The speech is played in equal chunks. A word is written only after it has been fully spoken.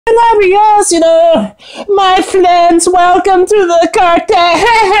hilarious, my friends, welcome to the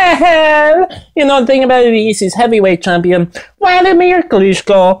cartel. The thing about it is he's heavyweight champion, Wladimir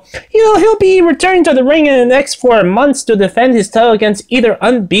Klitschko. He'll be returning to the ring in the next 4 months to defend his title against either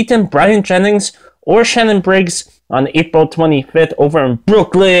unbeaten Brian Jennings or Shannon Briggs on April 25th over in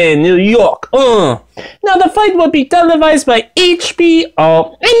Brooklyn, New York. Now, the fight will be televised by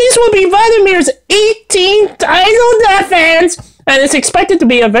HBO, and this will be Vladimir's 18th title defense, and it's expected to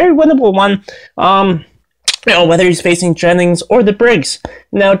be a very winnable one. Whether he's facing Jennings or the Briggs.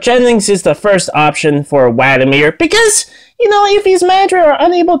 Now, Jennings is the first option for Wladimir because, if his manager are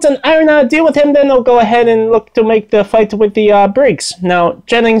unable to iron out a deal with him, then they'll go ahead and look to make the fight with the Briggs. Now,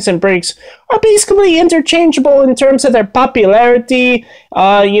 Jennings and Briggs are basically interchangeable in terms of their popularity,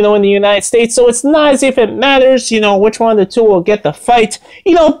 in the United States, so it's not as if it matters, which one of the two will get the fight.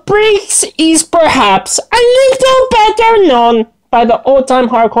 Briggs is perhaps a little better known by the old-time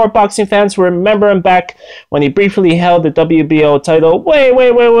hardcore boxing fans who remember him back when he briefly held the WBO title way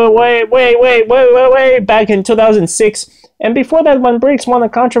back in 2006. And before that, when Briggs won a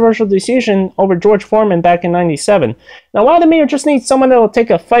controversial decision over George Foreman back in 97. Now, Wladimir just needs someone that will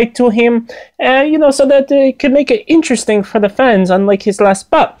take a fight to him, so that they can make it interesting for the fans, unlike his last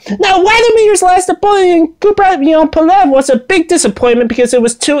bout. Now, Wladimir's last opponent, Pulev, was a big disappointment because it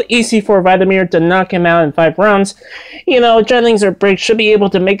was too easy for Wladimir to knock him out in 5 rounds. Jennings or Briggs should be able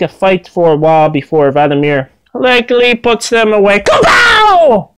to make a fight for a while before Wladimir likely puts them away. Kapow!